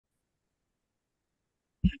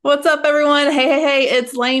What's up, everyone? Hey,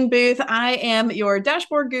 it's Lane Booth. I am your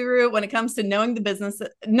dashboard guru when it comes to knowing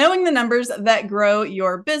the numbers that grow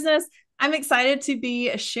your business. I'm excited to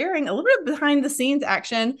be sharing a little bit of behind the scenes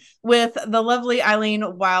action with the lovely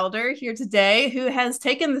Eileen Wilder here today, who has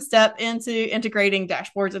taken the step into integrating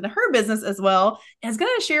dashboards into her business as well, and is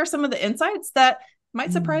going to share some of the insights that might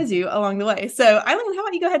Mm. surprise you along the way. So, Eileen, how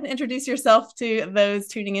about you go ahead and introduce yourself to those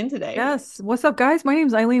tuning in today? Yes. What's up, guys? My name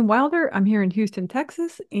is Eileen Wilder. I'm here in Houston,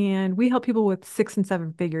 Texas, and we help people with 6 and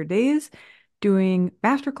 7 figure days doing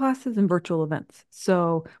masterclasses and virtual events.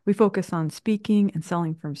 So we focus on speaking and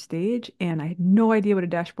selling from stage. And I had no idea what a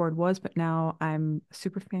dashboard was, but now I'm a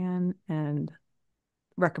super fan and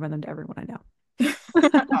recommend them to everyone I know.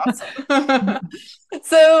 Awesome.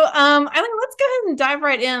 So, Eileen, let's go ahead and dive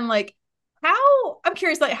right in. Like, I'm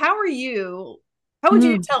curious, like, how would you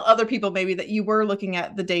Mm, tell other people maybe that you were looking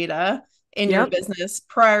at the data in your yep. business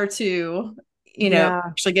prior to, Yeah.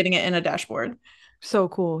 actually getting it in a dashboard? So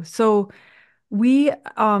cool. So we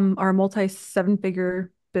are a multi 7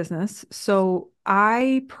 figure business. So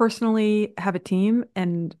I personally have a team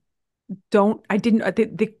and don't I didn't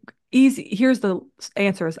the easy here's the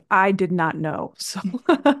answer is I did not know. So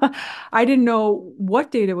I didn't know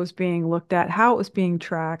what data was being looked at, how it was being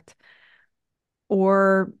tracked,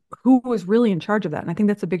 or who was really in charge of that. And I think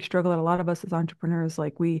that's a big struggle that a lot of us as entrepreneurs,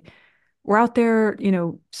 like we're out there,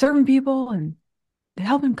 serving people and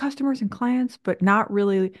helping customers and clients, but not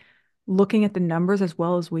really looking at the numbers as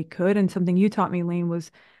well as we could. And something you taught me, Lane,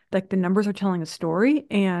 was like the numbers are telling a story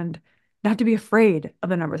and not to be afraid of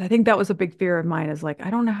the numbers. I think that was a big fear of mine is like, I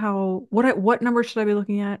don't know what numbers should I be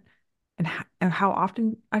looking at and how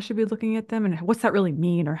often I should be looking at them and what's that really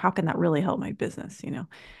mean or how can that really help my business? So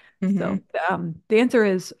Mhm. the answer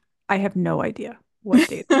is I have no idea what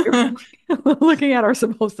data you're looking at or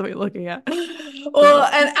supposed to be looking at. Well,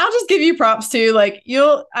 So and I'll just give you props too. Like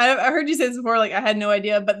I heard you say this before. Like I had no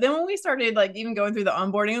idea, but then when we started like even going through the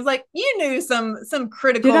onboarding, it was like you knew some did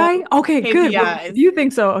critical I? Okay, good. Well, KPIs. you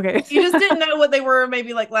think so? Okay. You just didn't know what they were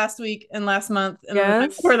maybe like last week and last month and then the time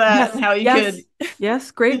Yes. before that and Yes. how you could. Yes.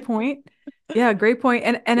 Yes. Great point. Yeah, great point.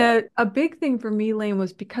 And Yeah. a big thing for me, Lane,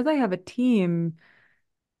 was because I have a team.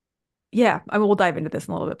 Yeah, I mean, we'll dive into this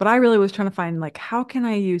in a little bit, but I really was trying to find like how can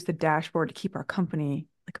I use the dashboard to keep our company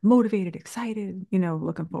like motivated, excited,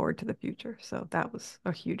 looking forward to the future. So that was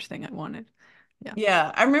a huge thing I wanted. Yeah.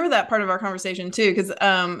 Yeah, I remember that part of our conversation too, because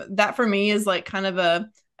that for me is like kind of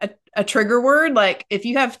a trigger word. Like if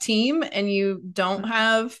you have team and you don't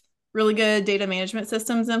have really good data management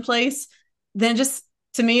systems in place, then just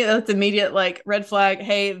to me that's immediate like red flag.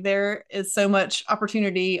 Hey, there is so much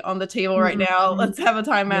opportunity on the table right now. Mhm. Let's have a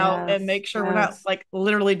timeout and Yes. make sure we're not Yes. like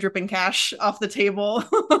literally dripping cash off the table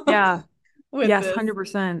Yeah. with Yes, this.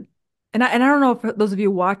 100%. And I don't know if those of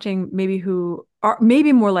you watching maybe who are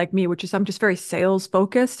maybe more like me, which is I'm just very sales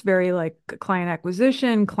focused, very like client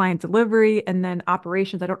acquisition, client delivery, and then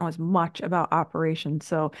operations. I don't know as much about operations.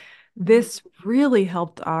 So this really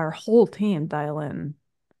helped our whole team dial in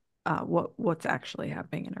what's actually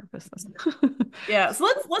happening in our business. Yeah, so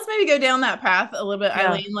let's maybe go down that path a little bit,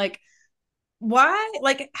 Yeah. Eileen. Like why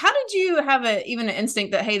like how did you have a even an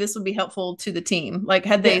instinct that hey this would be helpful to the team, like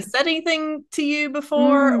had they Yeah. said anything to you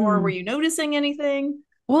before or were Mm. you noticing anything?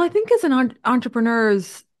 Well, I think as an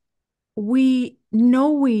entrepreneurs, we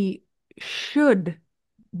know we should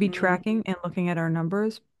be Mm-hmm. tracking and looking at our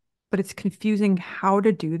numbers, but it's confusing how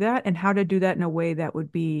to do that and how to do that in a way that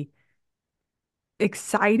would be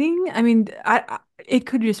exciting. I mean, it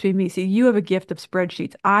could just be me. See, you have a gift of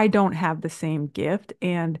spreadsheets. I don't have the same gift,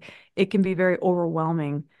 and it can be very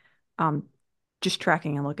overwhelming, um, just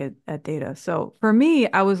tracking and look at data. So for me,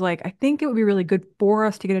 I was like, I think it would be really good for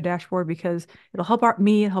us to get a dashboard because it'll help our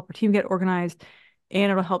team get organized,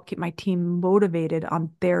 and it'll help keep my team motivated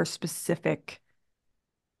on their specific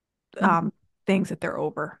um things that they're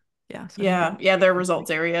over. Yeah. So I think Yeah, that yeah, their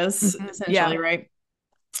results areas yeah. essentially, right?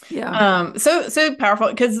 Yeah. So powerful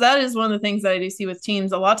because that is one of the things that I do see with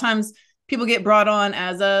teams. A lot of times people get brought on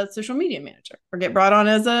as a social media manager or get brought on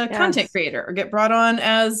as a content Yes. creator or get brought on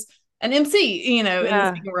as an MC, in the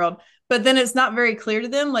Yeah. speaking world. But then it's not very clear to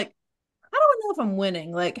them, like, I don't know if I'm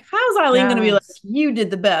winning. Like, how's Eileen going to be like, Yes. you did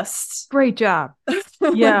the best? Great job.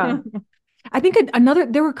 Yeah. I think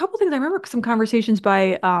there were a couple things I remember some conversations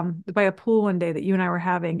by a pool one day that you and I were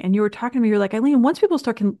having, and you were talking to me. You're like, Eileen, once people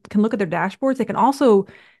can look at their dashboards, they can also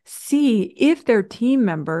see if their team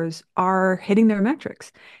members are hitting their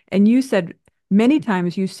metrics. And you said many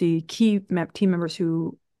times you see team members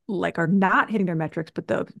who like are not hitting their metrics, but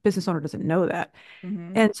the business owner doesn't know that.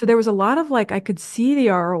 Mm-hmm. And so there was a lot of like I could see the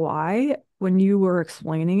ROI when you were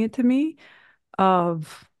explaining it to me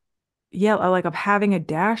of yeah, like of having a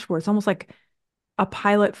dashboard. It's almost like a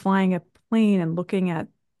pilot flying a plane and looking at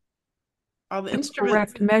All the the instruments.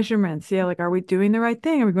 correct measurements. Yeah, like are we doing the right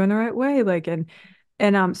thing? Are we going the right way? Like and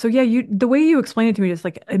so yeah, you the way you explain it to me just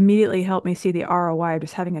like immediately helped me see the ROI of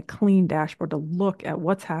just having a clean dashboard to look at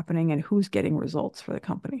what's happening and who's getting results for the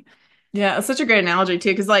company. Yeah, it's such a great analogy too,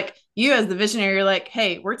 because like you as the visionary, you're like,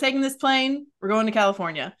 hey, we're taking this plane, we're going to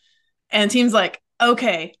California. And the team's like,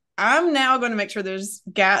 okay, I'm now going to make sure there's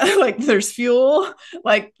gas, like there's fuel,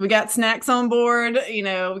 like we got snacks on board, we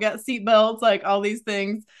got seat belts, like all these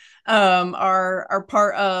things are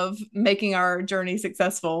part of making our journey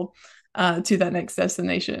successful to that next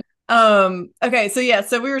destination. Okay, so yeah,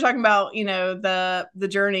 so we were talking about the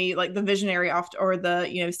journey, like the visionary oft or the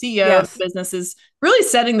CEO of Yes. the business is really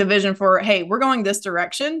setting the vision for, hey, we're going this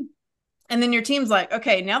direction, and then your team's like,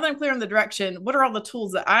 okay, now that I'm clear on the direction, what are all the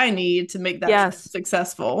tools that I need to make that Yes.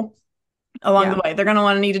 successful along Yeah. the way? They're going to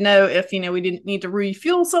want to need to know if, we didn't need to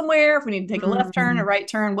refuel somewhere, if we need to take a left turn, a Mm, right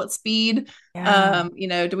turn, what speed, yeah.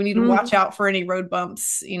 do we need to Mm. watch out for any road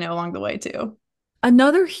bumps, along the way too?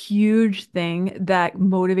 Another huge thing that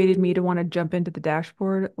motivated me to want to jump into the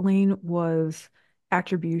dashboard lane was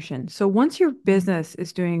attribution. So once your business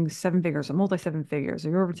is doing seven figures or multi seven figures,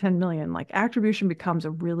 or you're over 10 million, like attribution becomes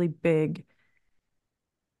a really big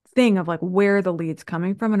thing of like where the lead's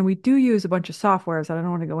coming from. And we do use a bunch of softwares that I don't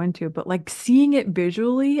want to go into, but like seeing it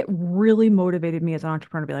visually it really motivated me as an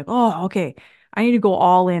entrepreneur to be like, oh, okay, I need to go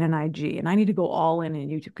all in IG and I need to go all in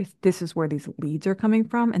YouTube because this is where these leads are coming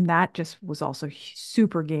from. And that just was also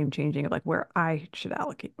super game changing of like where I should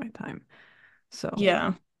allocate my time. So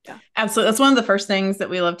Yeah. yeah. Absolutely. That's one of the first things that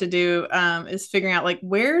we love to do, is figuring out like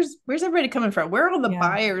where's everybody coming from? Where are all the Yeah.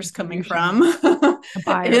 buyers coming Attribution. from The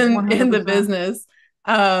buyers, in the 100%. business?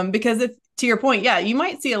 Because if to your point, yeah, you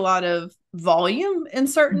might see a lot of volume in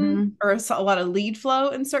certain Hmm. or a lot of lead flow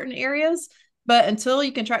in certain areas, but until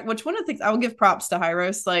you can track, which one of the things I will give props to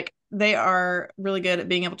Hyros, like they are really good at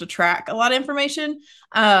being able to track a lot of information.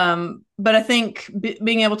 But I think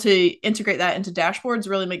being able to integrate that into dashboards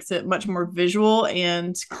really makes it much more visual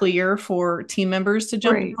and clear for team members to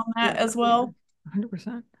jump in Great. on that Yeah. as Yeah. well.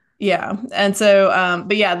 100%. Yeah. And so,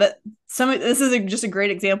 but yeah, this is just a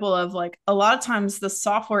great example of like a lot of times the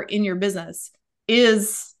software in your business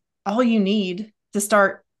is all you need to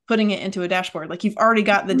start putting it into a dashboard. Like you've already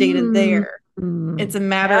got the data Mm. there. It's Mm. a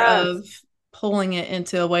matter Yes. of pulling it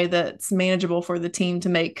into a way that's manageable for the team to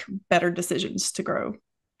make better decisions to grow.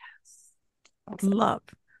 Awesome. Love.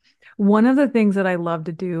 One of the things that I love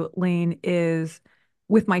to do, Lane, is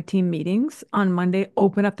with my team meetings on Monday,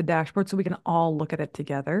 open up the dashboard so we can all look at it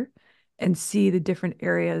together and see the different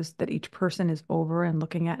areas that each person is over and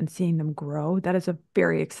looking at and seeing them grow. That is a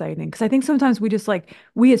very exciting because I think sometimes we just like,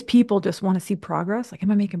 we as people just want to see progress. Like,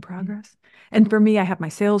 am I making progress? And for me, I have my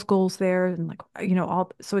sales goals there and like,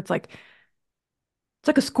 all, so it's like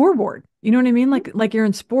a scoreboard. You know what I mean? Like you're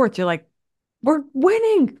in sports, you're like, we're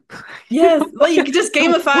winning. Yes, like you Like, could just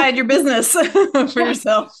we're- gamified your business for yes.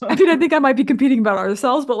 yourself. I mean, I think I might be competing about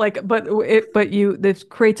ourselves, but this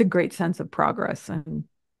creates a great sense of progress and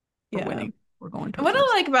we're Yeah. winning. We're going And towards what I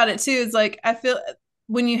this. like about it too is like I feel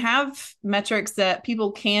when you have metrics that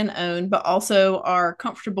people can own but also are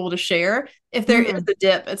comfortable to share, if there is Mm, a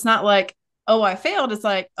dip, it's not like, oh, I failed. It's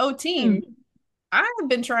like, oh, team, mm. I have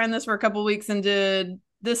been trying this for a couple of weeks and did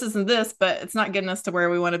this isn't this, but it's not getting us to where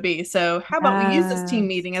we want to be. So how about we use this team Yes.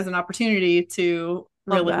 meeting as an opportunity to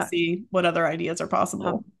Love really that. see what other ideas are Love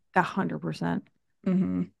possible? 100%.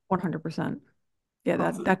 Mm-hmm. 100%. Yeah, that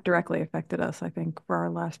Awesome. that directly affected us, I think, for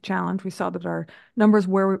our last challenge. We saw that our numbers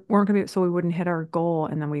weren't going to be, so we wouldn't hit our goal,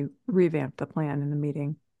 and then we revamped the plan in the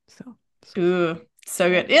meeting. So, Ooh, so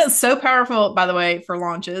yeah. good. It's so powerful, by the way, for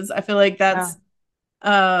launches. I feel like Yeah. that's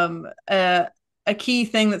um a, a key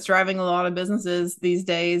thing that's driving a lot of businesses these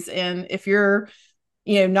days. And if you're,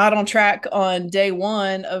 not on track on day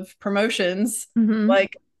one of promotions, Hmm.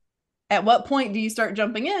 like at what point do you start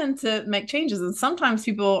jumping in to make changes? And sometimes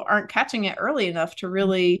people aren't catching it early enough to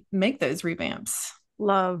really make those revamps.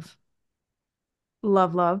 Love,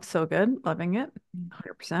 love, love. So good. Loving it.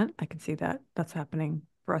 100%. I can see that. That's happening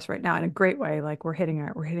for us right now in a great way. Like we're hitting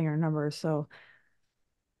our numbers. So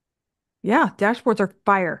yeah, dashboards are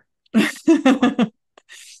fire.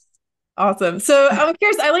 Awesome. So I'm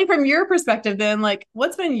curious, Eileen, from your perspective, then, like,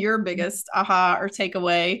 what's been your biggest aha or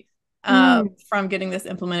takeaway Mm. from getting this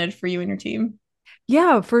implemented for you and your team?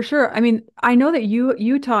 Yeah, for sure. I mean, I know that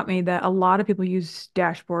you taught me that a lot of people use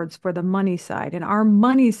dashboards for the money side, and our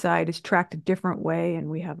money side is tracked a different way, and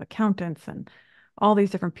we have accountants and all these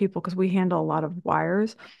different people because we handle a lot of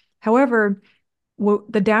wires. However,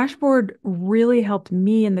 what the dashboard really helped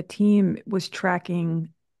me and the team was tracking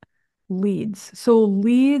leads. So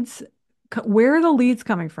leads, where are the leads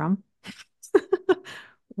coming from?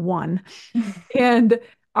 One. And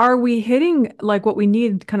are we hitting like what we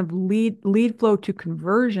need kind of lead flow to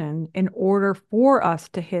conversion in order for us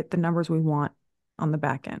to hit the numbers we want on the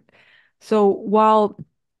back end? So while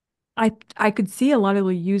I could see a lot of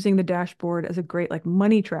people using the dashboard as a great like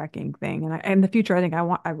money tracking thing, and in the future I think I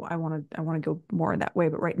want to go more in that way.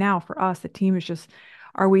 But right now for us, the team is just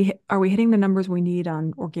are we hitting the numbers we need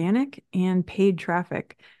on organic and paid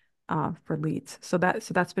traffic for leads? So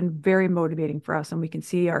that's been very motivating for us, and we can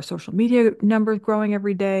see our social media numbers growing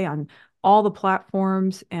every day on all the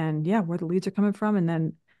platforms, and yeah, where the leads are coming from, and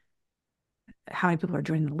then how many people are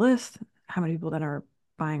joining the list, how many people that are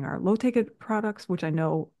buying our low ticket products, which I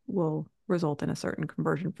know will result in a certain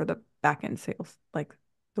conversion for the back end sales, like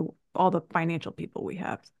all the financial people we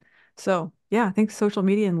have. So yeah, I think social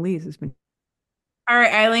media and leads has been. All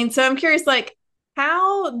right, Eileen. So I'm curious, like,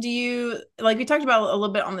 how do you like we talked about a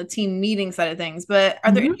little bit on the team meeting side of things, but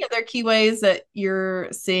are there Mhm. any other key ways that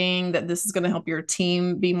you're seeing that this is going to help your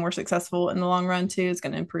team be more successful in the long run too? It's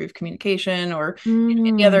going to improve communication or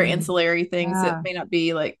any other Mm, ancillary things that yeah. may not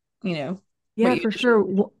be like, what Yeah, you for usually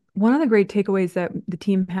sure. One of the great takeaways that the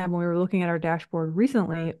team had when we were looking at our dashboard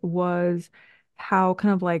recently was how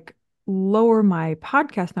kind of like lower my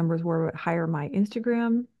podcast numbers were, but higher my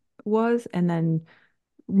Instagram was. And then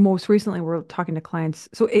most recently, we're talking to clients.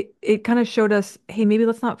 So it kind of showed us, hey, maybe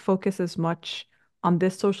let's not focus as much on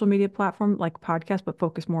this social media platform like podcast, but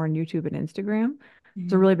focus more on YouTube and Instagram.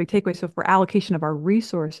 It's a Mhm. really big takeaway. So for allocation of our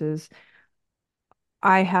resources,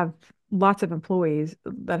 I have lots of employees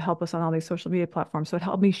that help us on all these social media platforms. So it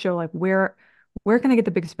helped me show like where can I get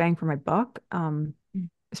the biggest bang for my buck,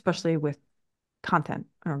 especially with content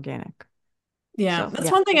and organic. Yeah, So that's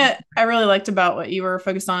yeah. one thing I really liked about what you were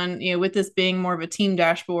focused on, with this being more of a team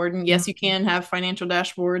dashboard. And yes, you Mhm. can have financial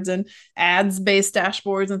dashboards and ads based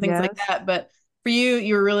dashboards and things like Yes. that. But for you,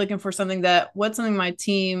 you were really looking for something that what's something my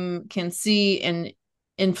team can see and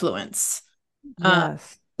influence. Um,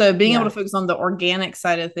 Yes. so being able to Yes. focus on the organic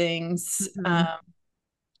side of things, Mhm.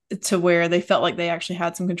 to where they felt like they actually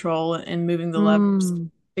had some control in moving the levers Mm.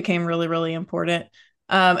 became really, really important.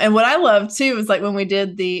 And what I love too is like when we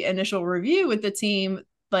did the initial review with the team,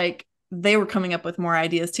 like they were coming up with more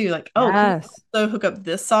ideas too. Like, oh, can we Yes. also hook up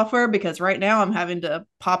this software? Because right now I'm having to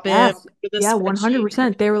pop in Yes. to this Yeah, spreadsheet.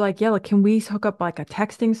 100%. They were like, yeah, like, can we hook up like a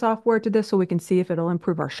texting software to this so we can see if it'll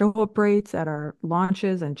improve our show up rates at our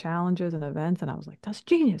launches and challenges and events? And I was like, that's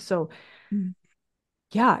genius. So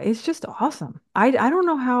yeah, it's just awesome. I don't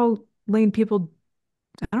know how lane people,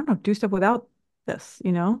 I don't know, do stuff without this,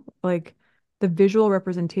 Like the visual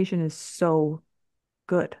representation is so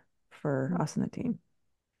good for us in the team.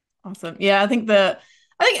 Awesome. Yeah,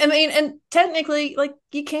 I mean, and technically, like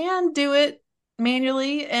you can do it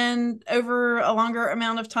manually and over a longer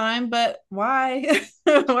amount of time, but why?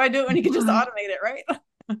 Why do it when you can just Why? automate it, right?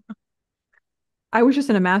 I was just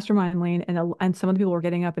in a mastermind lane and some of the people were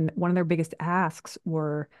getting up and one of their biggest asks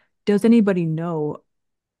were, does anybody know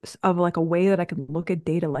of like a way that I can look at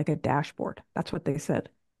data like a dashboard? That's what they said.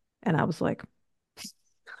 And I was like,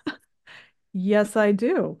 yes, I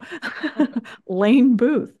do. Lane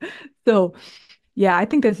Booth. So yeah, I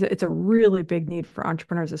think it's a really big need for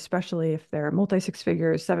entrepreneurs, especially if they're multi six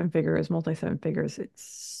figures, seven figures, multi seven figures. It's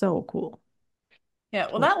so cool. Yeah,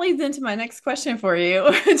 well, So, that leads into my next question for you,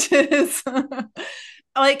 which is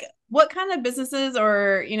like what kind of businesses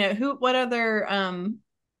or, what other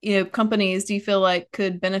companies do you feel like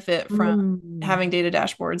could benefit from mm, having data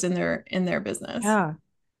dashboards in their business? yeah.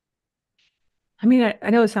 I mean, I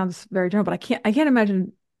know it sounds very general, but I can't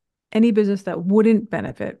imagine any business that wouldn't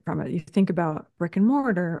benefit from it. You think about brick and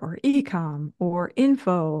mortar or e-com or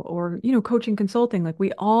info or, coaching consulting. Like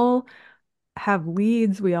we all have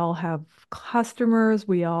leads, we all have customers,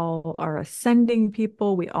 we all are ascending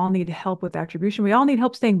people, we all need help with attribution, we all need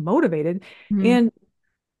help staying motivated. Mhm. And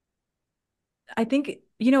I think,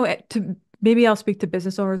 to maybe I'll speak to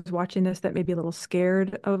business owners watching this that may be a little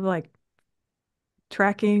scared of like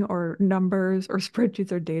tracking or numbers or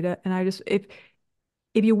spreadsheets or data. And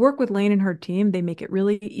if you work with Lane and her team, they make it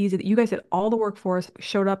really easy that you guys did all the work for us,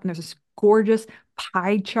 showed up, and there's this gorgeous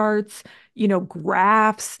pie charts,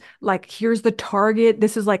 graphs, like here's the target.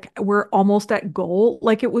 This is like we're almost at goal.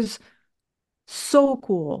 Like it was so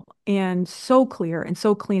cool and so clear and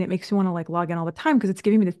so clean. It makes you want to like log in all the time because it's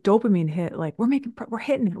giving me this dopamine hit. Like we're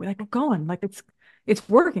hitting it. We're going. Like it's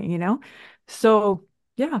working. So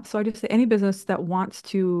yeah. So I just say any business that wants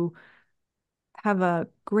to have a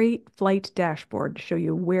great flight dashboard to show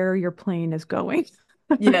you where your plane is going.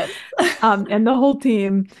 Yes. And the whole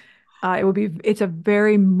team, it's a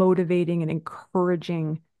very motivating and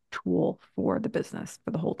encouraging tool for the business,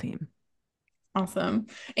 for the whole team. Awesome.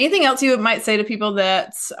 Anything else you might say to people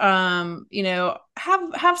that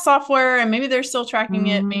have software and maybe they're still tracking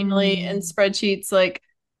it manually in Mm, spreadsheets? Like,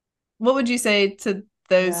 what would you say to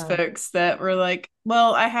those yeah. folks that were like,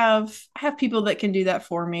 well, I have people that can do that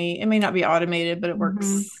for me. It may not be automated, but it Mhm.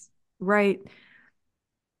 works. Right.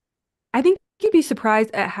 I think you'd be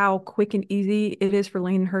surprised at how quick and easy it is for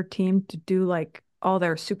Lane and her team to do like all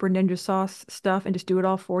their super ninja sauce stuff and just do it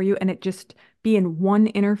all for you. And it just be in one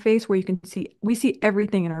interface where you can see, we see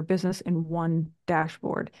everything in our business in one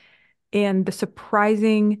dashboard. And the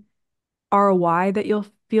surprising ROI that you'll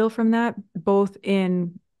feel from that, both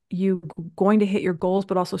in you going to hit your goals,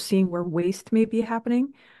 but also seeing where waste may be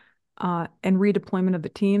happening, and redeployment of the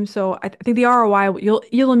team. So I think the ROI,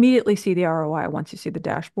 you'll immediately see the ROI once you see the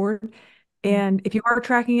dashboard. And if you are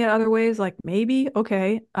tracking it other ways, like maybe,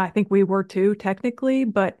 okay, I think we were too technically,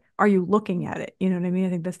 but are you looking at it? You know what I mean? I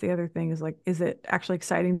think that's the other thing is like, is it actually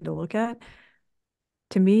exciting to look at?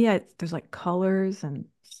 To me, there's like colors and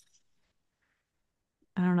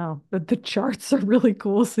I don't know, the charts are really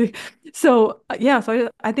cool. See, so yeah, so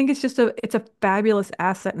I think it's a fabulous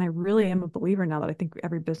asset, and I really am a believer now that I think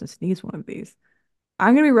every business needs one of these.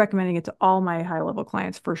 I'm going to be recommending it to all my high level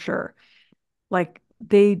clients for sure. Like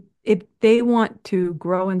if they want to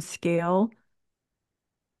grow and scale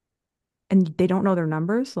and they don't know their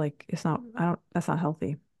numbers, like that's not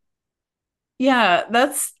healthy. Yeah,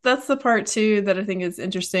 that's the part too that I think is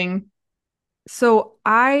interesting. So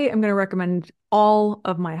I am going to recommend all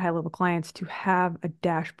of my high level clients to have a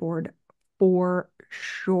dashboard for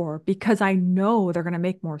sure because I know they're going to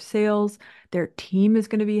make more sales. Their team is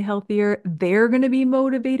going to be healthier. They're going to be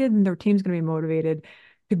motivated and their team's going to be motivated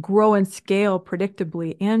to grow and scale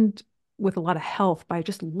predictably and with a lot of health by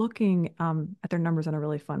just looking at their numbers in a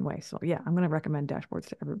really fun way. So yeah, I'm going to recommend dashboards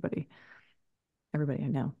to everybody I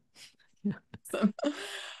know. Yeah. Awesome.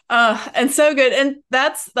 And so good. And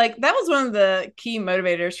that's like that was one of the key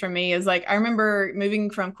motivators for me is like I remember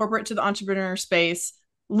moving from corporate to the entrepreneur space,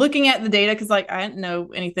 looking at the data because like I didn't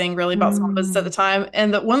know anything really about small business at the Mm, time.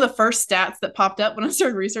 And one of the first stats that popped up when I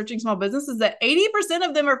started researching small business is that 80%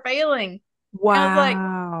 of them are failing. And I was like,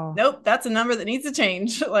 wow. nope, that's a number that needs to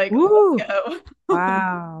change. Like, Woo. let's go.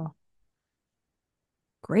 Wow.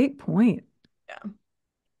 Great point. Yeah.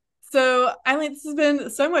 So, Eileen, this has been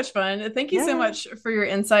so much fun. Thank you so Yeah. much for your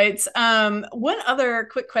insights. One other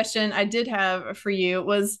quick question I did have for you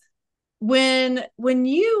was when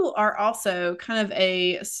you are also kind of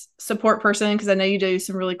a support person, because I know you do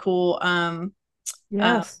some really cool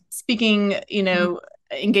Yes. speaking, Mhm.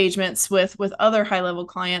 engagements with other high level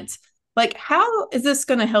clients. Like, how is this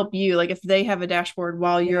going to help you? Like, if they have a dashboard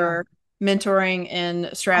while Yeah. you're mentoring and Oh,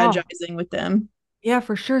 strategizing with them. yeah,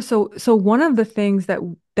 for sure. So one of the things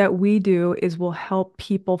that we do is we'll help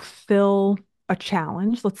people fill a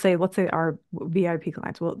challenge. Let's say our VIP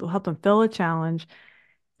clients, we'll help them fill a challenge.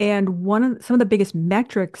 And some of the biggest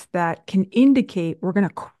metrics that can indicate we're going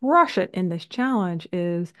to crush it in this challenge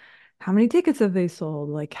is how many tickets have they sold?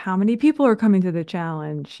 Like how many people are coming to the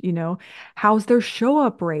challenge? How's their show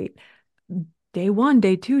up rate? Day one,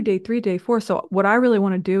 day two, day three, day four. So what I really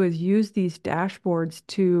want to do is use these dashboards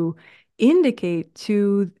to indicate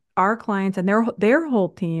to our clients and their whole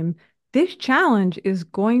team, this challenge is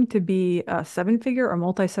going to be a seven-figure or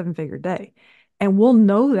multi-seven-figure day. And we'll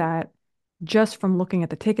know that just from looking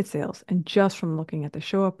at the ticket sales and just from looking at the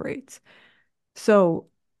show up rates. So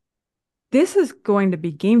this is going to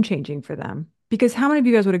be game changing for them because how many of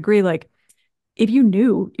you guys would agree, like, if you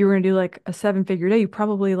knew you were going to do like a seven-figure day, you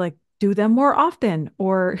probably like do them more often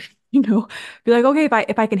or, be like, okay,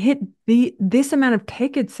 if I can hit this amount of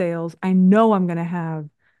ticket sales, I know I'm going to have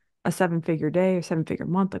a seven-figure day or seven-figure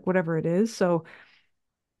month, like whatever it is. So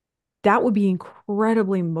that would be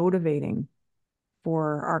incredibly motivating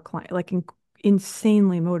for our client, like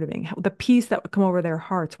insanely motivating. The peace that would come over their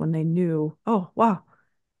hearts when they knew, oh, wow,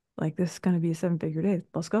 like this is going to be a seven-figure day.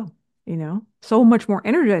 Let's go. So much more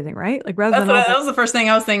energizing, right? Like rather That's than what all that the, was the first thing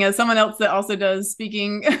I was thinking as someone else that also does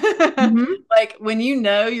speaking. Mhm. Like when you're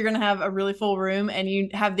going to have a really full room and you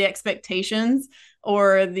have the expectations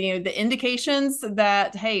or the indications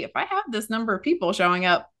that hey, if I have this number of people showing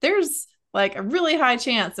up, there's like a really high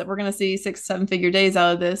chance that we're going to see 6 7 figure days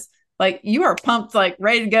out of this. Like you are pumped, like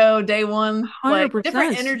ready to go day one, like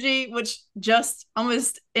different 100%. energy, which just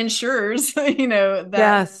almost ensures that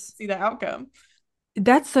Yes. see the outcome.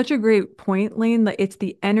 That's such a great point, Lane. That it's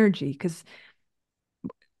the energy because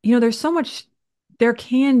there's so much, there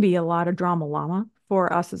can be a lot of drama llama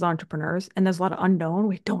for us as entrepreneurs, and there's a lot of unknown.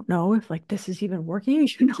 We don't know if like this is even working,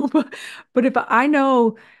 but if I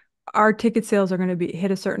know our ticket sales are going to be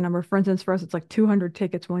hit a certain number. For instance, for us, it's like 200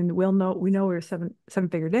 tickets when we know we're seven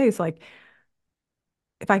figure days. Like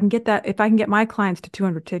if I can get my clients to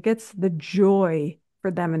 200 tickets, the joy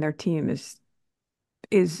for them and their team is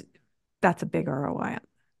that's a big ROI.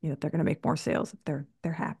 You know, they're going to make more sales if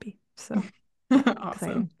they're happy. So Awesome.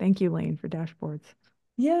 exciting. Thank you, Lane, for dashboards.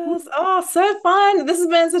 Yes. Oh, so fun. This has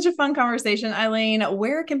been such a fun conversation, Eileen.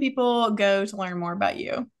 Where can people go to learn more about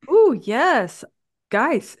you? Oh, yes.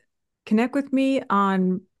 Guys, connect with me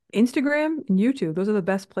on Instagram and YouTube. Those are the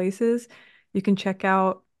best places. You can check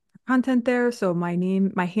out content there. So my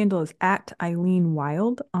handle is at Eileen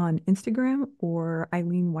Wild on Instagram or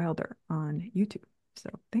Eileen Wilder on YouTube. So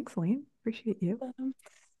thanks, Lane. Appreciate you.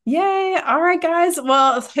 Yay. All right, guys.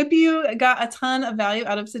 Well, hope you got a ton of value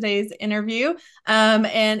out of today's interview.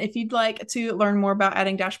 And if you'd like to learn more about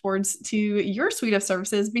adding dashboards to your suite of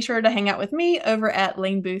services, be sure to hang out with me over at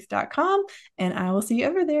lanebooth.com, and I will see you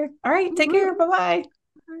over there. All right, take care. Bye bye.